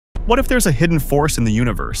What if there's a hidden force in the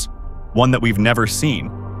universe, one that we've never seen,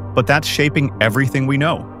 but that's shaping everything we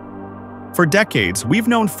know? For decades, we've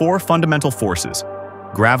known four fundamental forces: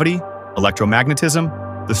 gravity,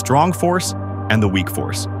 electromagnetism, the strong force, and the weak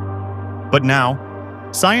force. But now,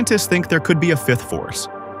 scientists think there could be a fifth force,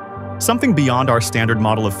 something beyond our standard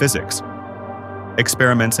model of physics.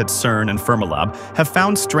 Experiments at CERN and Fermilab have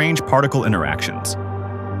found strange particle interactions,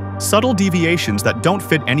 subtle deviations that don't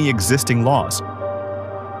fit any existing laws.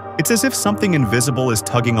 It's as if something invisible is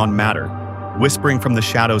tugging on matter, whispering from the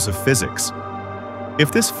shadows of physics.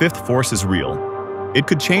 If this fifth force is real, it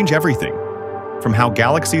could change everything, from how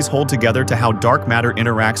galaxies hold together to how dark matter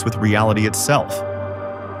interacts with reality itself.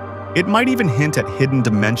 It might even hint at hidden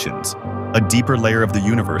dimensions, a deeper layer of the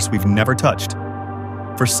universe we've never touched.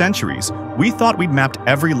 For centuries, we thought we'd mapped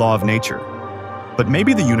every law of nature, but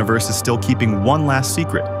maybe the universe is still keeping one last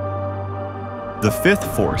secret: the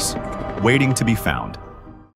fifth force, waiting to be found.